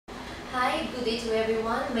Hi, good day to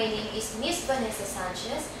everyone. My name is Miss Vanessa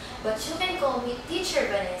Sanchez, but you can call me Teacher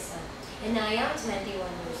Vanessa, and I am 21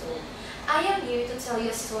 years old. I am here to tell you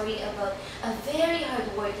a story about a very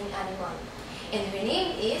hardworking animal, and her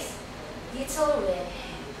name is Little Red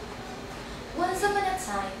Hen. Once upon a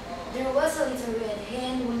time, there was a little red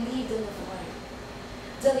hen who lived on the farm.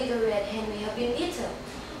 The little red hen may have been little,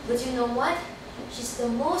 but you know what? She's the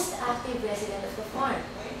most active resident of the farm.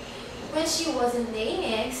 When she wasn't laying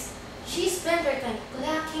eggs, she spent her time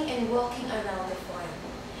plucking and walking around the farm,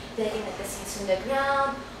 picking at the seeds from the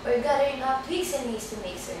ground or gathering up twigs and leaves to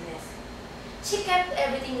make her nest. She kept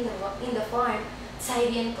everything in the farm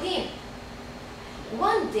tidy and clean.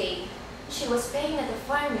 One day, she was playing at the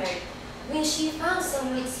farmyard when she found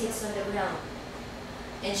some wheat seeds on the ground.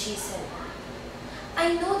 And she said,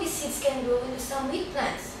 "I know these seeds can grow into some wheat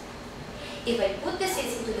plants. If I put the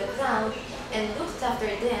seeds into the ground and looked after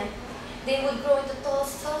them, they would grow into tall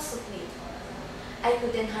stalks of wheat. I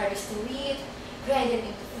could then harvest the wheat, grind them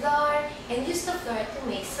into flour, and use the flour to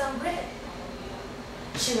make some bread."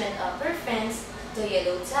 She went up her friends, the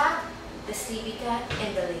yellow duck, the sleepy cat,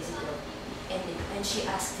 and the lazy dog, and she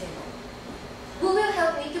asked them, "Who will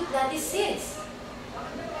help me to plant these seeds?"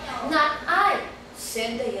 "Not I,"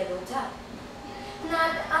 said the yellow duck.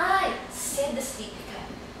 "Not I," said the sleepy cat.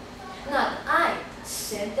 "Not I,"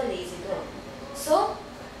 said the lazy dog. So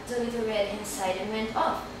the little red hen sighed and went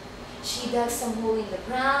off. She dug some hole in the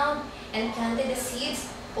ground and planted the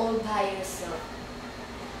seeds all by herself.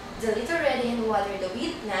 The little red hen watered the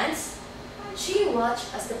wheat plants. She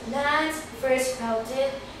watched as the plants first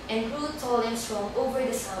sprouted and grew tall and strong over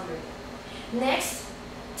the summer. Next,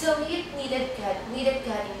 the wheat needed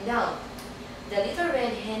cutting down. The little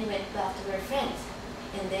red hen went back to her friends,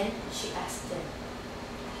 and then she asked them,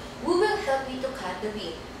 "Who will help me to cut the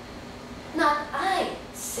wheat?" "Not I,"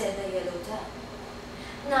 said the yellow duck.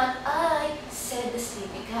 "Not I," said the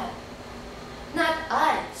sleepy cat. "Not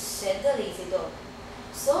I," said the lazy dog.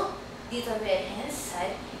 So little red hen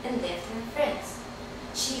sighed and left her friends.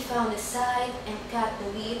 She found a scythe and cut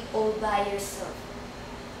the wheat all by herself.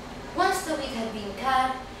 Once the wheat had been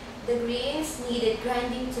cut, the grains needed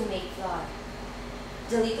grinding to make flour.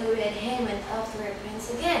 The little red hen went after her friends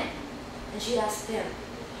again, and she asked them,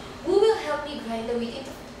 "Who will help me grind the wheat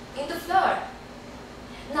into flour?"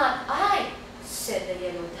 "Not I," said the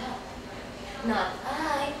yellow duck. "Not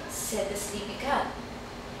I," said the sleepy cat.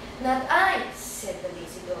 "Not I," said the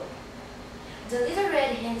lazy dog. The little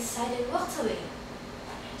red hen sighed and walked away.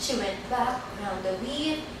 She went back, ground the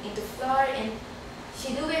wheat into flour, and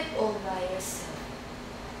she did it all by herself.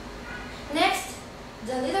 Next,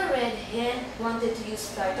 the little red hen wanted to use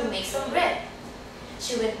flour to make some bread.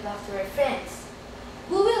 She went back to her friends.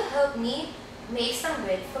 "Who will help me make some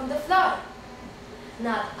bread from the flour?"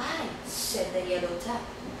 "Not I," said the yellow duck.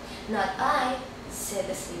 "Not I," said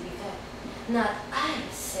the sleepy cat. "Not I,"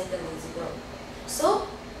 said the lazy dog. So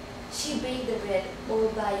she baked the bread all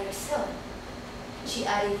by herself. She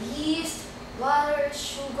added yeast, water,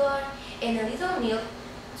 sugar, and a little milk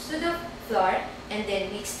to the flour and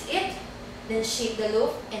then mixed it, then shaped the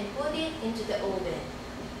loaf and put it into the oven.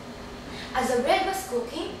 As the bread was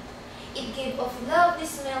cooking, it gave off lovely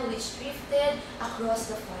smell which drifted across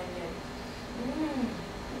the farmyard.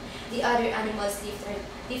 The other animals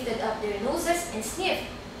lifted up their noses and sniffed.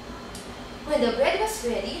 When the bread was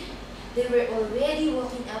ready, they were already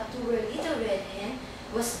walking up to where little red hen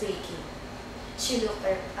was baking. She looked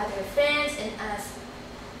at her friends and asked,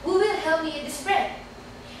 "Who will help me eat this bread?"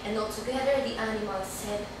 And all together the animals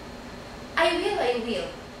said, "I will."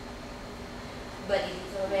 But the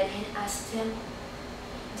little red hen asked them,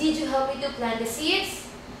 "Did you help me to plant the seeds?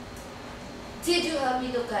 Did you help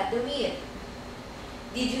me to cut the wheat?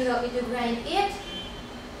 Did you help me to grind it?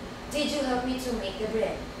 Did you help me to make the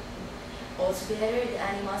bread?" Altogether, the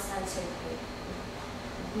animals answered her,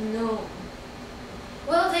 "No."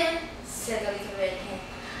 "Well then," said the little red hen,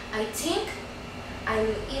 "I think I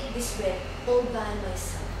will eat this bread all by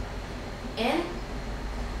myself." And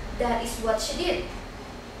that is what she did.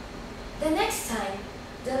 The next time,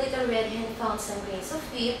 the little red hen found some grains of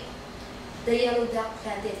wheat. The yellow duck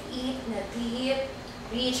planted it in a deep,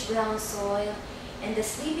 rich brown soil, and the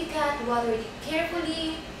sleepy cat watered it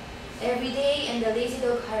carefully every day, and the lazy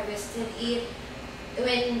dog harvested it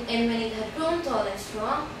when it had grown tall and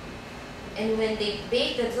strong. And when they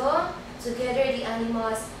baked the dough, together the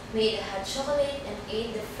animals made a hot chocolate and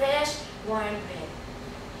ate the fresh, warm bread.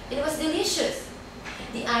 It was delicious.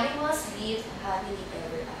 The animals lived happily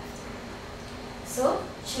ever after. So,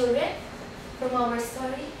 children, from our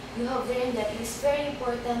story, you have learned that it is very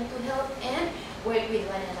important to help and work with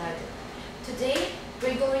one another. Today,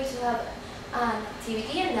 we're going to have an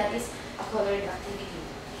activity, and that is a coloring activity.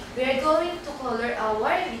 We are going to color our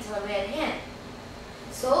little red hen.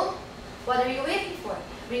 So, what are you waiting for?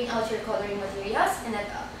 Bring out your coloring materials and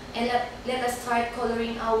let us start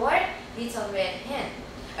coloring our little red hen.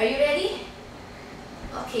 Are you ready?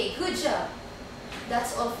 Okay, good job.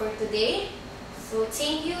 That's all for today. So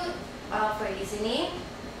thank you for listening.